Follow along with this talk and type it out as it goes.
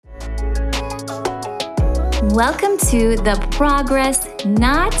Welcome to the Progress,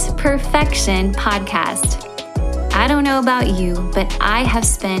 Not Perfection podcast. I don't know about you, but I have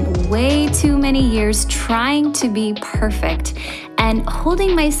spent way too many years trying to be perfect and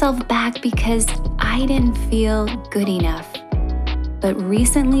holding myself back because I didn't feel good enough. But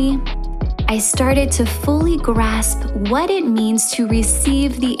recently, I started to fully grasp what it means to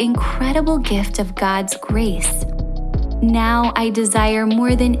receive the incredible gift of God's grace. Now I desire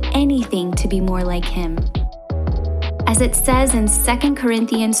more than anything to be more like Him. As it says in 2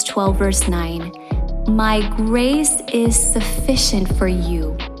 Corinthians 12, verse 9, "My grace is sufficient for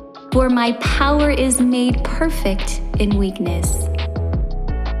you, for my power is made perfect in weakness."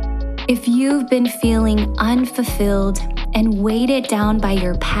 If you've been feeling unfulfilled and weighted down by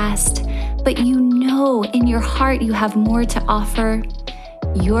your past, but you know in your heart you have more to offer,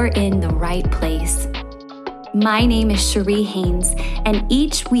 you're in the right place. My name is Cherie Haynes, and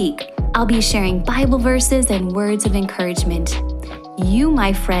each week I'll be sharing Bible verses and words of encouragement. You,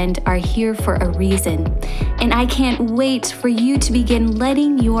 my friend, are here for a reason, and I can't wait for you to begin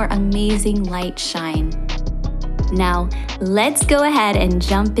letting your amazing light shine. Now, let's go ahead and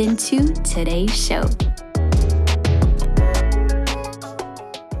jump into today's show.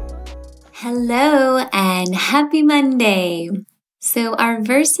 Hello and happy Monday. So our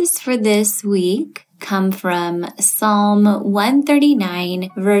verses for this week come from Psalm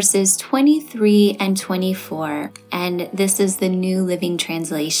 139, verses 23 and 24, and this is the New Living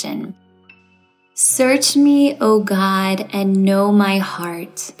Translation. "Search me, O God, and know my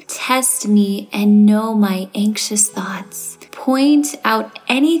heart. Test me and know my anxious thoughts. Point out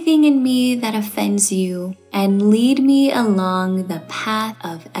anything in me that offends you, and lead me along the path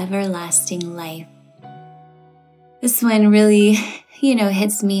of everlasting life." This one really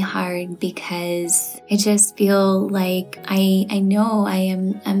hits me hard because I just feel like I know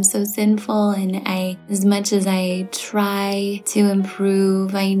I'm so sinful, and as much as I try to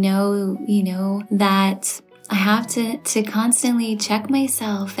improve, I know, that I have to constantly check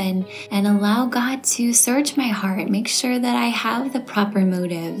myself and allow God to search my heart, make sure that I have the proper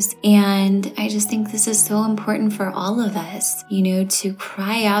motives. And I just think this is so important for all of us, to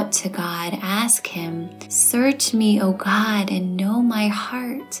cry out to God, ask Him, "Search me, O God, and know my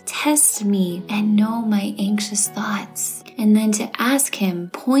heart. Test me and know my anxious thoughts." And then to ask Him,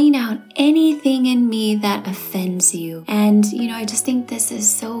 "Point out anything in me that offends you." And, I just think this is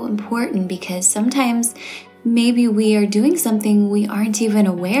so important because sometimes maybe we are doing something we aren't even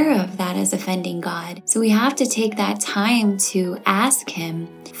aware of that is offending God. So we have to take that time to ask Him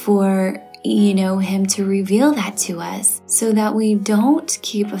for, Him to reveal that to us so that we don't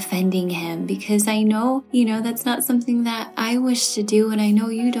keep offending Him, because I know, that's not something that I wish to do, and I know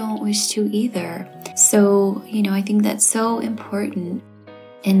you don't wish to either. So, I think that's so important.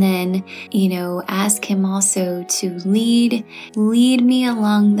 And then, ask Him also to lead me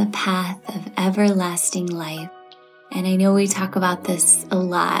along the path of everlasting life. And I know we talk about this a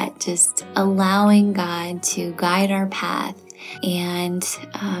lot, just allowing God to guide our path. And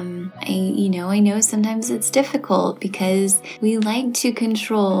I know sometimes it's difficult because we like to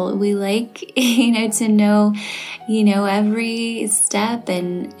control. We like, to know, every step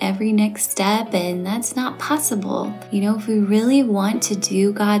and every next step, and that's not possible. If we really want to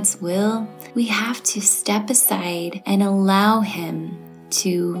do God's will, we have to step aside and allow Him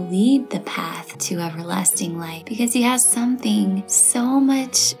to lead the path to everlasting life, because He has something so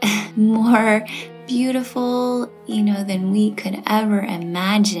much more beautiful, than we could ever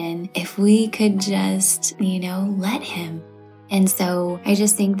imagine if we could just, let Him. And so I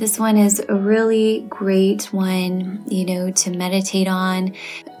just think this one is a really great one, to meditate on,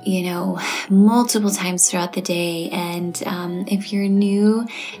 multiple times throughout the day. And if you're new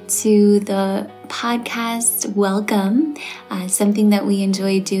to the podcast, welcome. Something that we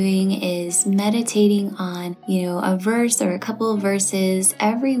enjoy doing is meditating on, a verse or a couple of verses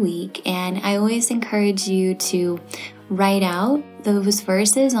every week. And I always encourage you to write out those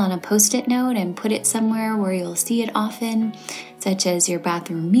verses on a Post-it note and put it somewhere where you'll see it often, such as your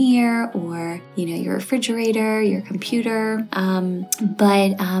bathroom mirror or, your refrigerator, your computer.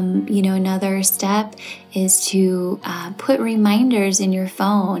 But another step is to put reminders in your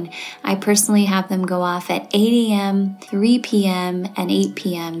phone. I personally have them go off at 8 a.m., 3 p.m., and 8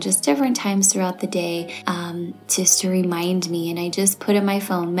 p.m., just different times throughout the day, just to remind me. And I just put in my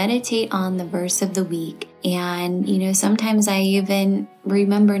phone, meditate on the verse of the week. And, sometimes I even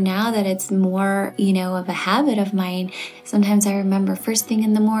remember now that it's more, of a habit of mine. Sometimes I remember first thing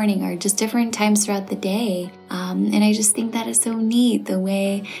in the morning or just different times throughout the day. And I just think that is so neat, the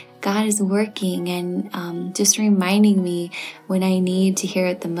way God is working and just reminding me when I need to hear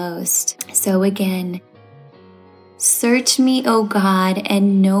it the most. So again, Search me, O God,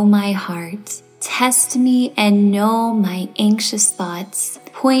 and know my heart. Test me and know my anxious thoughts.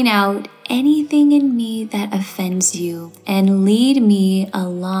 Point out anything in me that offends you, and lead me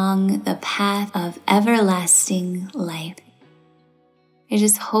along the path of everlasting life. I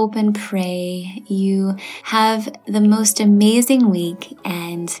just hope and pray you have the most amazing week,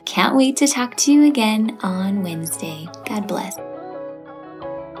 and can't wait to talk to you again on Wednesday. God bless.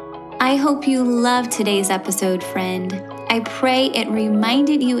 I hope you loved today's episode, friend. I pray it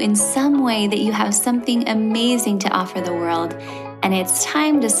reminded you in some way that you have something amazing to offer the world, and it's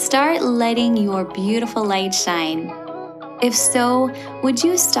time to start letting your beautiful light shine. If so, would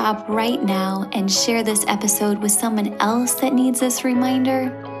you stop right now and share this episode with someone else that needs this reminder?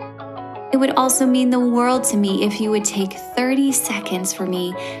 It would also mean the world to me if you would take 30 seconds for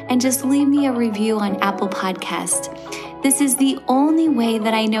me and just leave me a review on Apple Podcast. This is the only way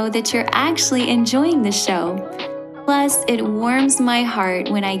that I know that you're actually enjoying the show. Plus, it warms my heart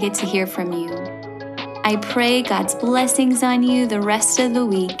when I get to hear from you. I pray God's blessings on you the rest of the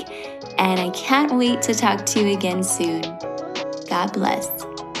week, and I can't wait to talk to you again soon. God bless.